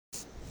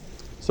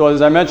So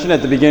as I mentioned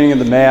at the beginning of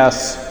the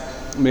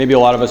Mass, maybe a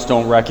lot of us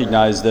don't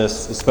recognize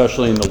this,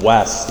 especially in the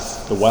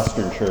West, the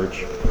Western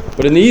Church.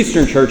 But in the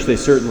Eastern Church, they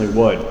certainly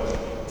would.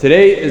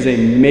 Today is a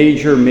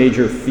major,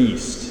 major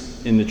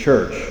feast in the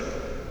Church.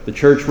 The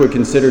Church would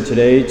consider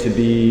today to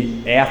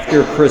be,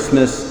 after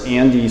Christmas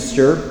and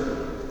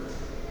Easter,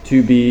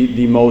 to be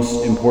the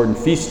most important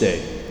feast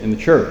day in the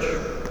Church.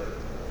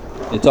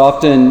 It's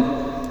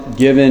often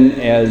given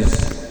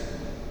as,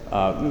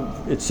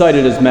 it's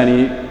cited as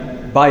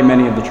by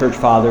many of the Church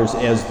Fathers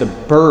as the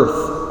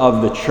birth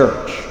of the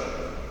Church.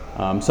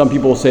 Some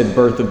people will say the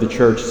birth of the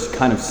Church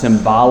kind of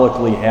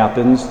symbolically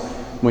happens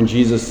when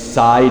Jesus'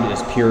 side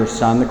is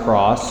pierced on the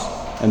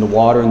cross and the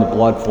water and the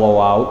blood flow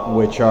out,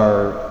 which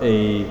are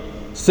a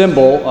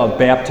symbol of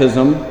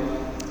baptism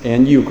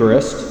and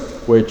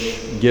Eucharist, which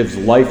gives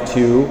life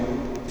to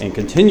and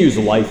continues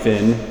life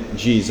in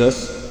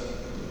Jesus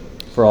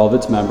for all of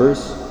its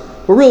members.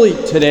 But really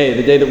today,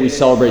 the day that we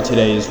celebrate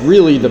today, is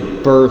really the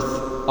birth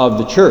of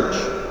the Church.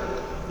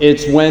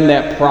 It's when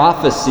that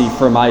prophecy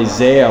from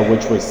Isaiah,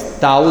 which was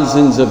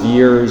thousands of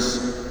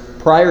years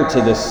prior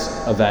to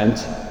this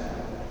event,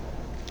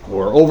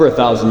 or over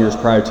 1,000 years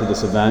prior to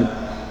this event,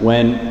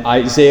 when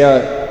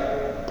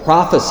Isaiah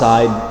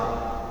prophesied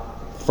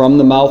from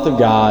the mouth of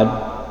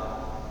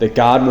God that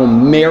God will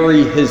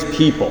marry his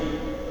people.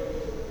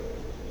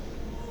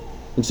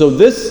 And so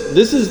this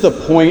is the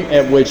point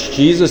at which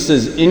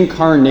Jesus'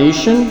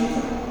 incarnation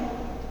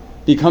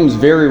becomes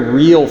very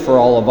real for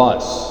all of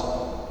us.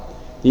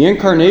 The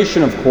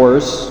incarnation, of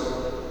course,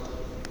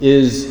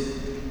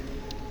 is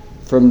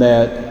from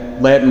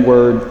that Latin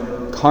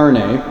word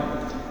carne,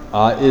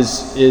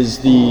 is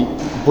the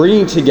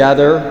bringing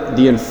together,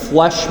 the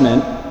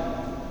enfleshment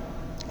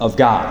of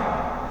God.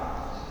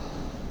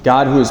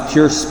 God, who is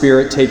pure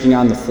spirit, taking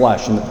on the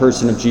flesh in the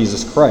person of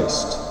Jesus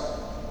Christ.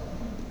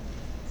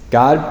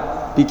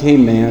 God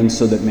became man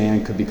so that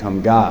man could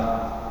become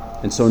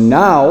God. And so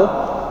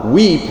now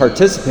we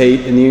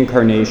participate in the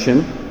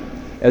incarnation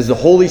as the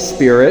Holy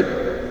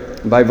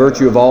Spirit, by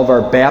virtue of all of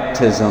our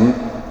baptism,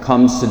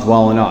 comes to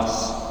dwell in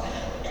us.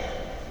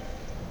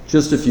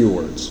 Just a few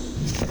words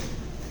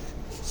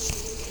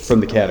from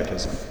the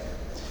Catechism.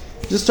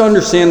 Just to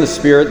understand the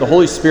Spirit, the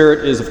Holy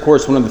Spirit is, of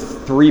course, one of the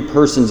three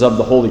persons of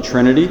the Holy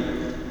Trinity.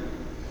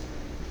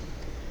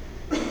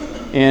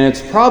 And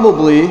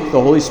the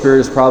Holy Spirit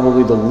is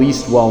probably the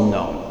least well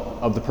known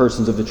of the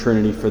persons of the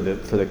Trinity for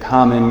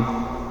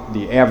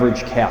the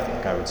average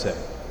Catholic, I would say.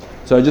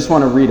 So I just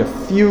want to read a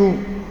few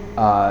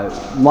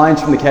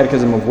lines from the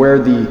Catechism of where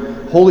the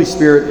Holy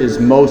Spirit is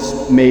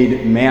most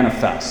made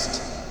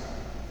manifest.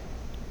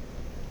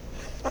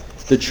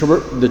 The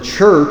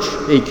Church,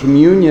 a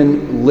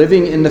communion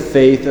living in the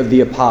faith of the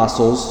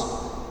apostles,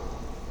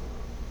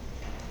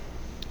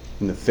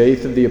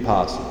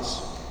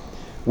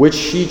 which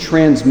she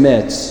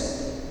transmits,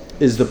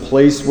 is the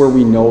place where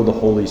we know the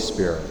Holy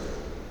Spirit.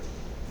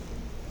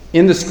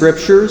 In the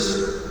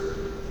Scriptures,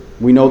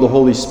 we know the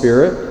Holy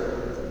Spirit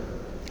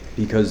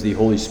because the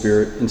Holy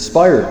Spirit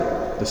inspired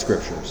the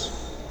Scriptures.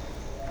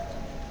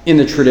 In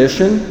the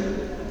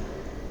tradition,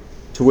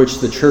 to which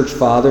the Church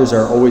Fathers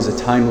are always a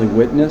timely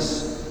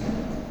witness,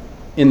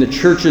 in the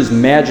Church's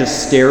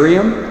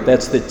magisterium,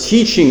 that's the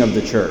teaching of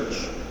the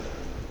Church,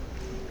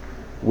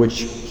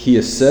 which he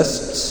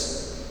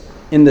assists,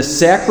 in the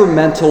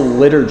sacramental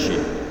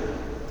liturgy,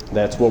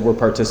 that's what we're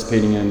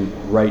participating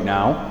in right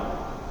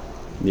now,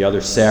 the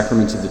other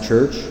sacraments of the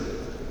Church,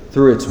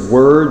 through its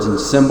words and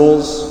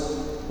symbols,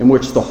 in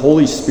which the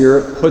Holy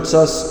Spirit puts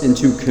us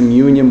into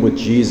communion with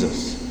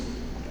Jesus.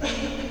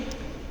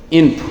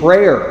 In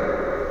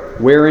prayer,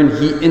 wherein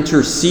he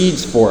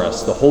intercedes for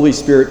us, the Holy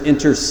Spirit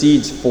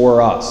intercedes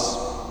for us.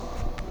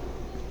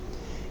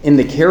 In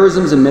the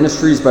charisms and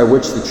ministries by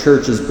which the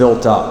Church is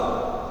built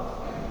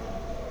up.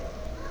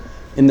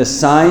 In the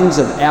signs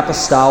of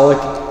apostolic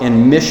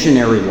and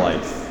missionary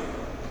life.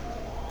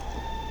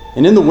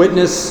 And in the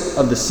witness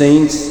of the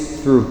saints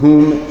through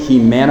whom he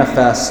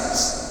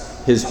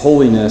manifests his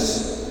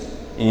holiness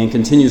and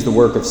continues the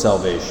work of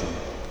salvation.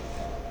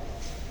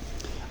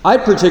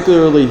 I'd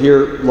particularly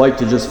here like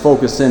to just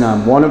focus in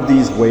on one of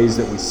these ways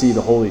that we see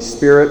the Holy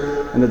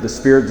Spirit and that the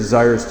Spirit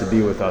desires to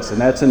be with us,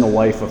 and that's in the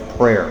life of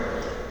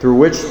prayer, through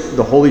which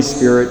the Holy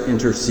Spirit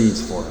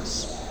intercedes for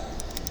us.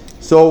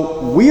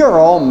 So we are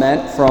all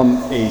meant, from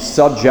a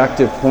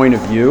subjective point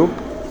of view,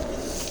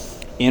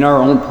 in our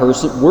own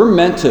person, we're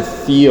meant to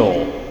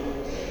feel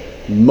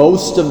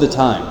most of the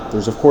time.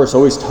 There's, of course,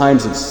 always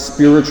times of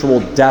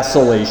spiritual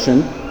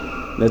desolation.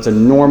 That's a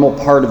normal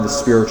part of the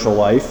spiritual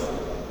life.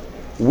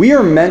 We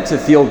are meant to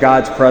feel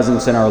God's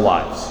presence in our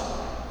lives.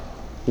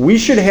 We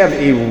should have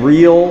a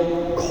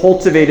real,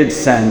 cultivated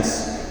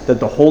sense that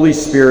the Holy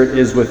Spirit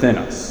is within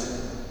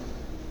us.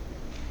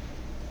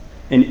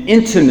 An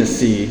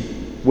intimacy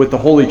with the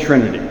Holy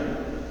Trinity,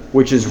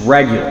 which is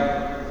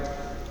regular.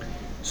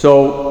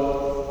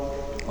 So,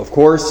 of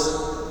course,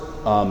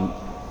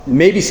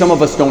 maybe some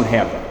of us don't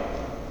have that,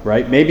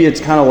 right? Maybe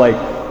it's kind of like,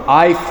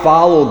 I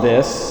follow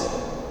this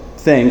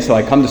thing, so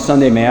I come to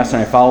Sunday Mass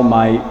and I follow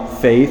my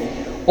faith,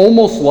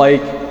 almost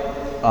like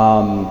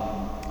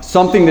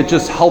something that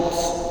just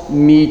helps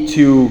me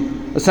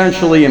to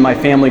essentially in my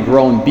family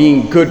grow in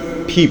being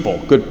good people,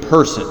 good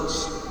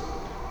persons.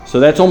 So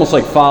that's almost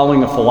like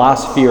following a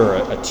philosophy or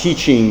a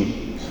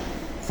teaching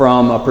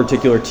from a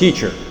particular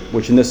teacher,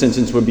 which in this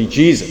instance would be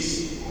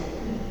Jesus.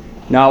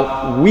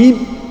 Now, we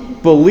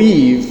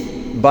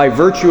believe by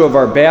virtue of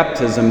our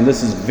baptism,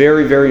 this is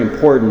very, very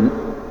important.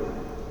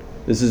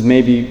 This is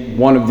maybe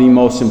one of the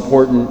most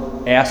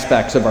important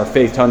aspects of our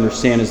faith to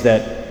understand, is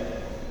that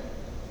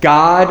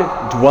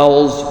God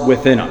dwells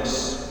within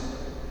us.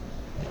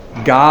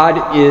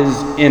 God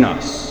is in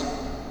us.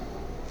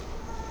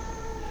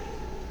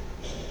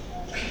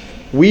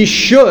 We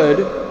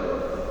should,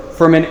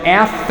 from an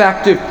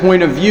affective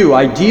point of view,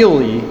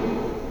 ideally,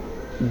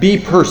 be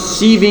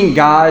perceiving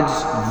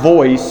God's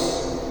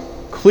voice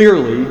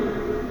clearly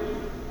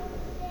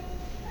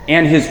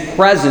and His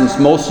presence,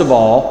 most of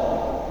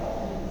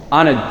all,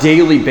 on a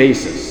daily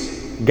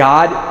basis.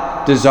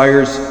 God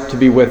desires to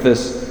be with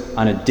us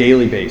on a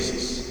daily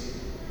basis.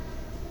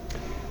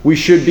 We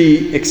should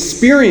be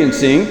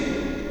experiencing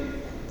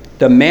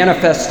the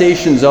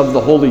manifestations of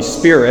the Holy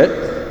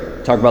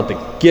Spirit. Talk about the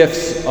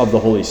gifts of the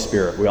Holy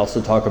Spirit. We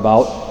also talk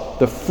about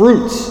the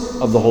fruits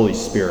of the Holy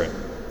Spirit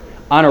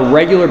on a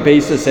regular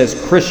basis as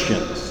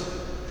Christians.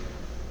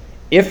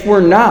 If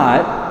we're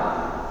not,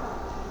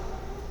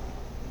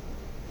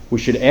 we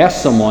should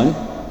ask someone,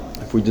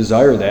 if we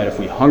desire that, if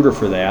we hunger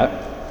for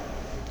that,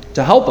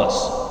 to help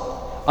us.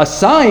 A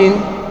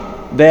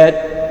sign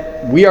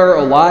that we are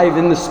alive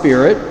in the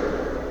Spirit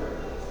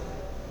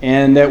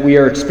and that we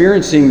are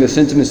experiencing this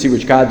intimacy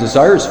which God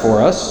desires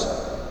for us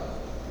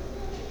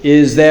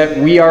is that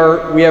we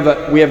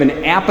have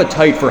an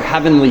appetite for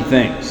heavenly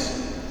things.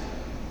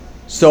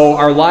 So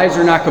our lives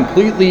are not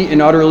completely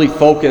and utterly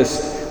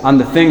focused on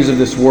the things of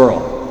this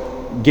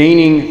world,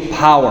 gaining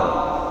power,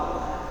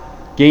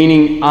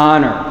 gaining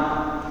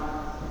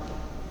honor,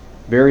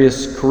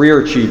 various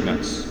career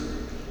achievements,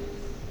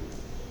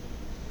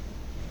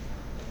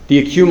 the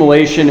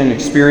accumulation and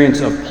experience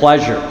of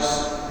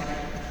pleasures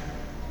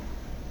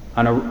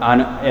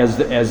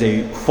as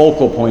a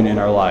focal point in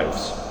our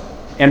lives,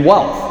 and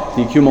wealth,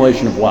 the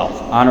accumulation of wealth,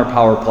 honor,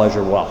 power,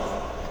 pleasure, wealth.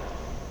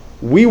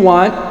 We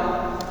want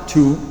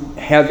to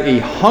have a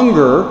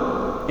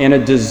hunger and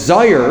a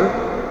desire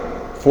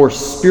for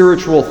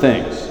spiritual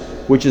things,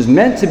 which is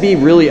meant to be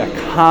really a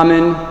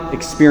common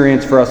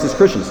experience for us as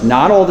Christians.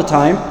 Not all the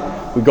time.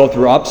 We go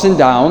through ups and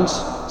downs.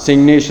 St.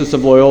 Ignatius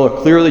of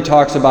Loyola clearly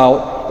talks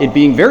about it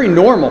being very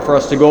normal for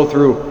us to go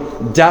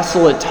through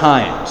desolate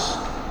times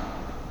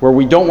where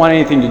we don't want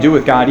anything to do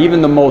with God,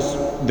 even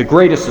the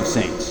greatest of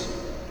saints.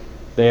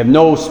 They have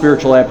no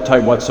spiritual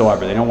appetite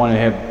whatsoever. They don't want to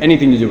have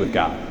anything to do with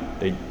God.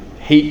 They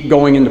hate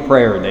going into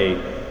prayer. They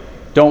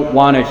don't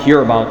want to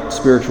hear about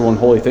spiritual and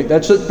holy things.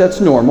 That's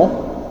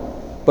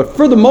normal. But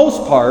for the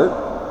most part,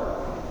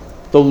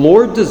 the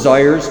Lord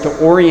desires to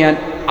orient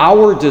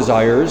our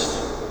desires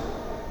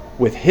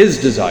with His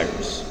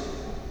desires.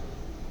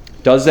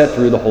 Does that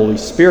through the Holy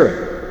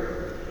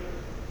Spirit.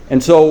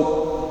 And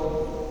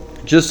so,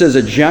 just as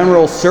a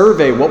general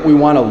survey, what we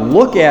want to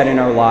look at in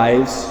our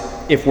lives,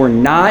 if we're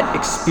not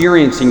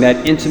experiencing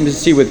that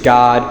intimacy with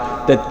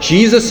God that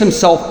Jesus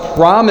Himself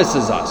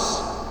promises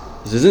us.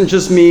 This isn't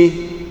just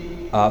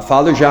me,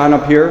 Father John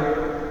up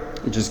here,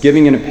 just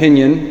giving an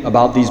opinion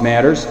about these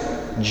matters.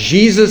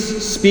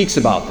 Jesus speaks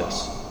about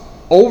this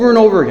over and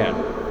over again.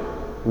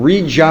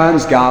 Read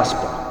John's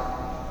Gospel.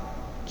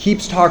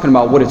 Keeps talking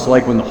about what it's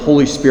like when the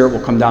Holy Spirit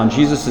will come down.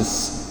 Jesus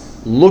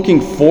is looking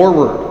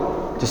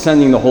forward to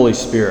sending the Holy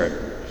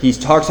Spirit. He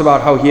talks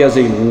about how He has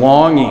a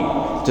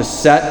longing to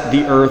set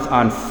the earth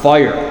on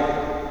fire.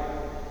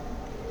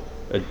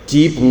 A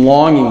deep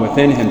longing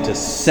within Him to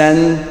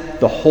send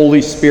the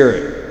Holy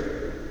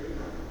Spirit.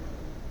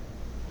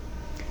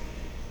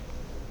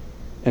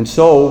 And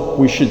so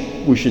we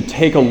should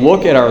take a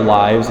look at our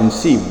lives and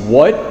see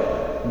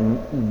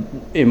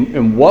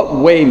in what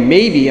way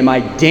maybe am I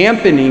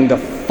dampening the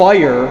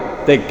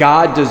fire that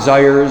God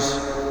desires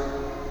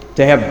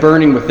to have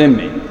burning within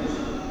me,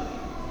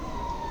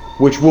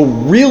 which will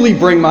really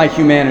bring my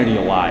humanity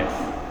alive.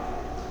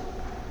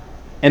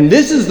 And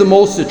this is the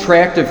most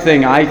attractive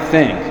thing, I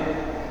think,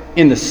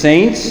 in the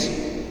saints,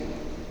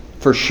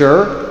 for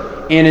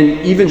sure, and in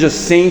even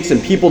just saints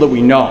and people that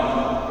we know,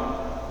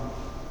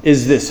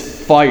 is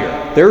this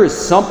fire. There is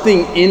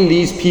something in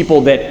these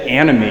people that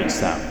animates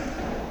them.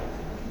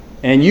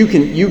 And you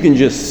can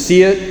just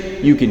see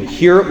it, you can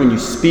hear it when you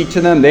speak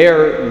to them. They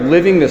are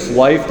living this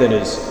life that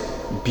is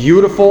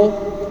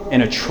beautiful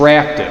and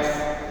attractive.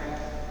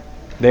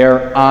 They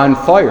are on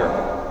fire,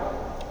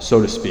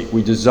 so to speak.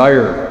 We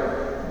desire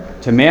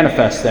to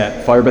manifest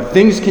that fire, but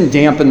things can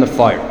dampen the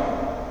fire.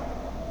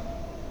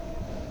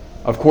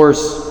 Of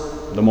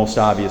course, the most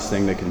obvious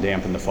thing that can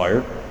dampen the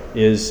fire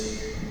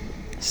is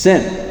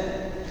sin.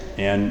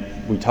 And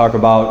we talk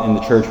about in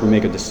the church, we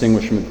make a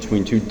distinguishment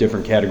between two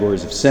different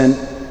categories of sin,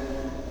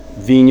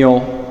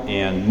 venial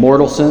and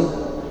mortal sin.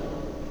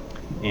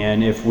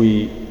 And if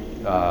we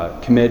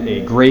commit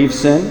a grave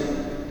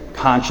sin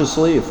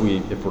consciously, if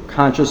we're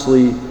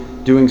consciously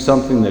doing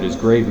something that is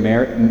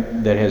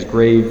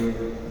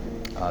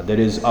that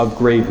is of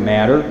grave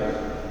matter,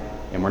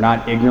 and we're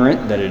not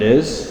ignorant that it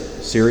is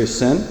serious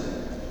sin,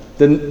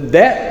 then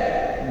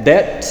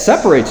that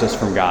separates us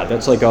from God.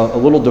 That's like a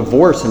little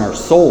divorce in our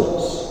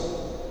souls.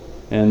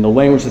 And the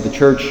language that the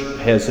church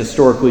has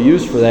historically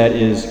used for that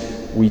is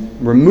we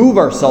remove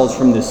ourselves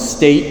from this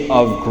state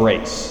of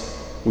grace.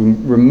 We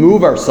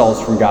remove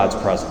ourselves from God's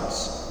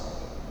presence.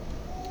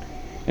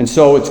 And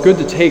so it's good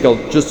to take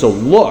just a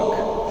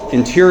look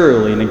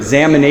interiorly, an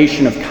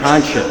examination of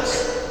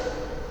conscience.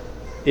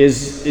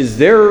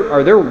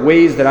 Are there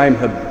ways that I'm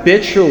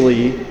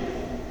habitually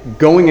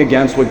going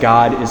against what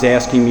God is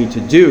asking me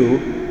to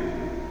do?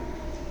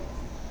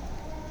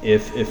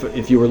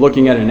 If you were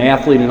looking at an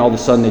athlete and all of a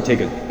sudden they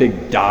take a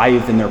big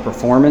dive in their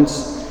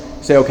performance,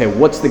 say, okay,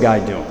 what's the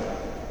guy doing?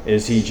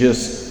 Is he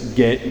just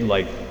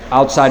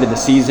outside of the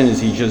season, is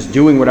he just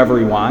doing whatever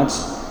he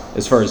wants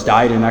as far as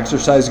diet and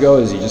exercise go?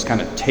 Is he just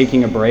kind of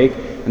taking a break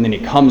and then he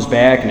comes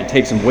back and it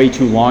takes him way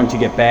too long to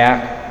get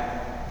back?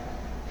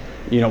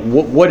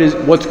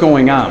 What's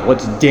going on?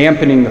 What's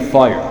dampening the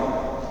fire?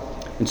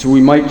 And so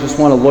we might just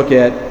want to look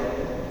at,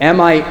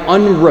 am I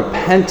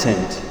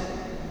unrepentant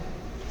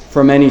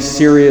from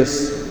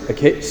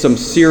some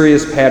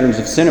serious patterns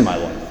of sin in my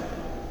life?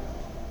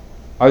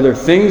 Are there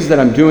things that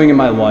I'm doing in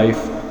my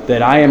life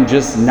that I am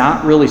just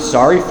not really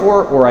sorry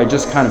for, or I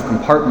just kind of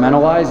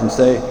compartmentalize and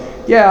say,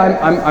 yeah,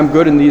 I'm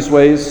good in these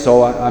ways,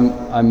 so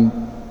I'm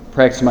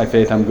practicing my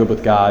faith, I'm good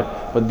with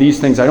God, but these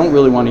things I don't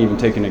really want to even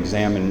take an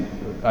exam, and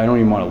I don't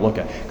even want to look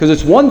at. Because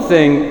it's one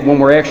thing when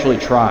we're actually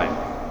trying,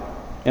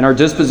 and our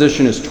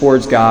disposition is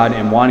towards God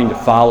and wanting to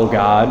follow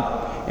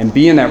God and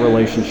be in that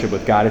relationship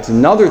with God. It's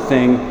another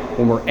thing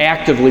when we're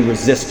actively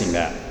resisting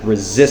that.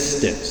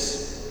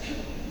 Resistance.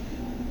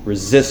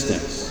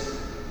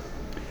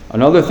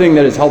 Another thing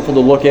that is helpful to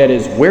look at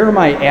is, where am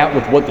I at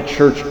with what the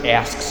church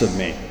asks of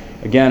me?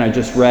 Again, I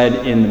just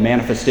read in the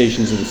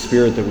manifestations of the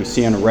Spirit that we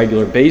see on a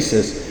regular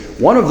basis,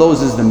 one of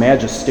those is the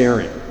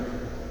magisterium.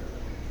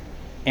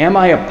 Am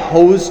I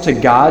opposed to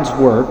God's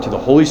work, to the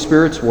Holy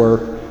Spirit's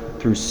work,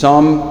 through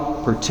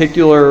some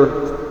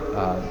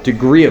particular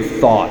degree of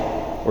thought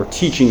or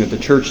teaching that the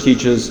church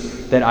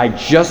teaches that I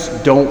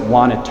just don't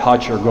want to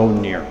touch or go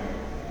near?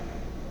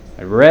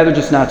 I'd rather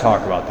just not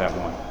talk about that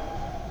one.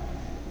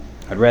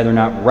 I'd rather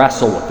not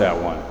wrestle with that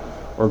one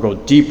or go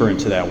deeper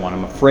into that one.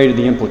 I'm afraid of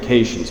the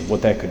implications of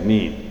what that could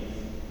mean.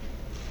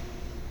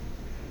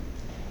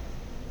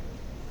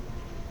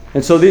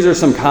 And so these are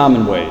some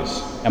common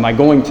ways. Am I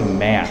going to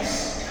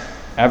Mass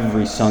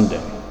every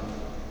Sunday?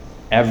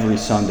 Every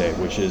Sunday,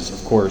 which is,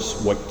 of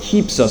course, what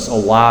keeps us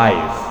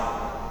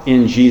alive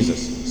in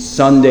Jesus.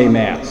 Sunday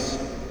Mass,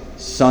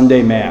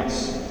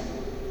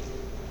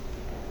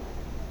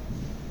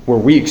 where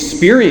we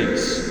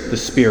experience the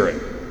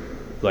Spirit,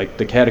 like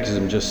the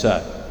Catechism just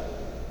said,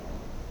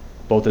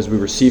 both as we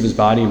receive His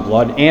body and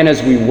blood and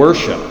as we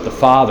worship the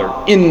Father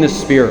in the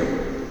Spirit.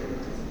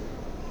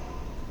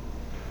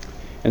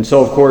 And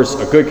so, of course,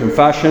 a good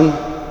confession,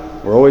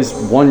 we're always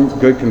one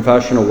good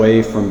confession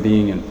away from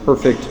being in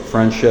perfect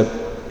friendship,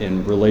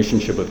 in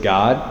relationship with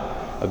God,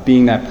 of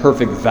being that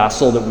perfect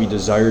vessel that we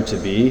desire to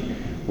be,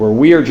 where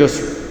we are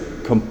just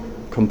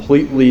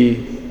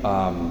completely,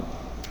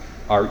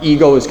 our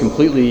ego is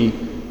completely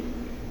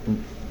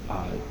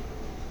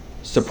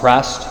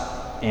suppressed,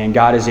 and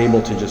God is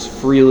able to just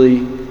freely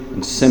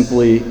and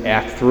simply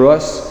act through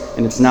us,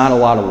 and it's not a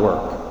lot of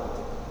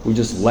work. We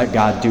just let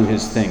God do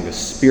His thing. The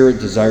Spirit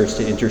desires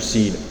to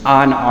intercede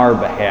on our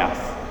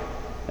behalf,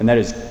 and that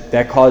is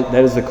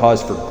the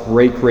cause for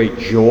great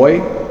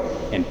joy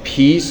and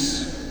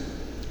peace,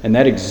 and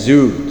that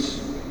exudes.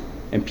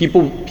 And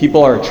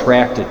people are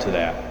attracted to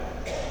that.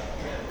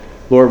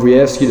 Lord, we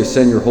ask you to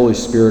send your Holy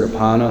Spirit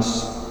upon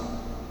us.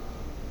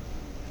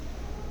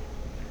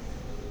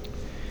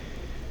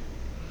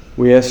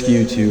 We ask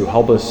you to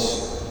help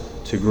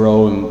us to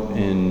grow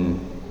in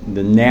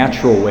the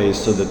natural ways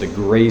so that the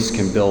grace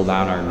can build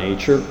on our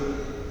nature.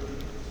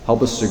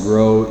 Help us to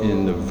grow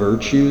in the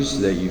virtues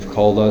that you've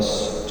called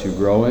us to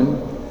grow in.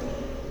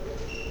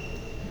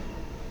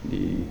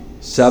 The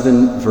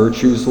 7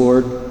 virtues,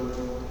 Lord,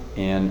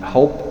 and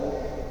help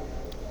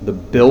the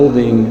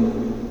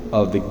building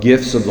of the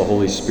gifts of the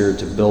Holy Spirit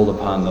to build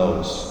upon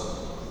those.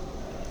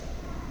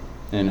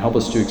 And help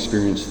us to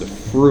experience the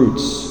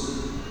fruits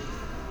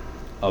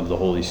of the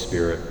Holy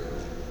Spirit.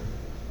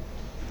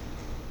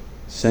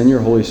 Send your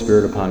Holy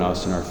Spirit upon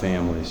us and our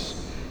families.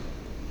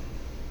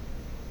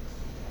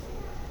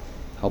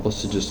 Help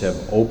us to just have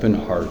open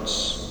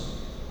hearts,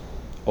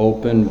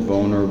 open,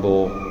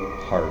 vulnerable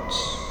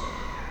hearts,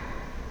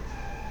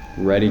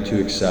 ready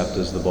to accept,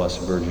 as the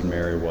Blessed Virgin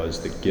Mary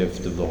was, the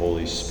gift of the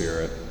Holy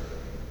Spirit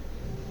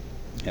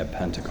at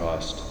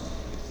Pentecost.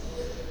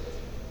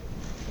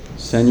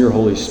 Send your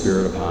Holy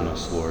Spirit upon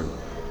us, Lord.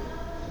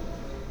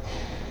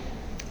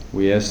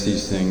 We ask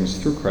these things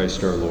through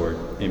Christ our Lord.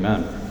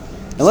 Amen.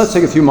 And let's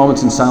take a few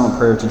moments in silent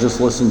prayer to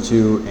just listen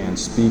to and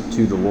speak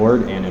to the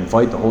Lord and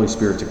invite the Holy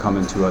Spirit to come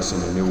into us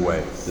in a new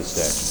way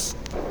this day.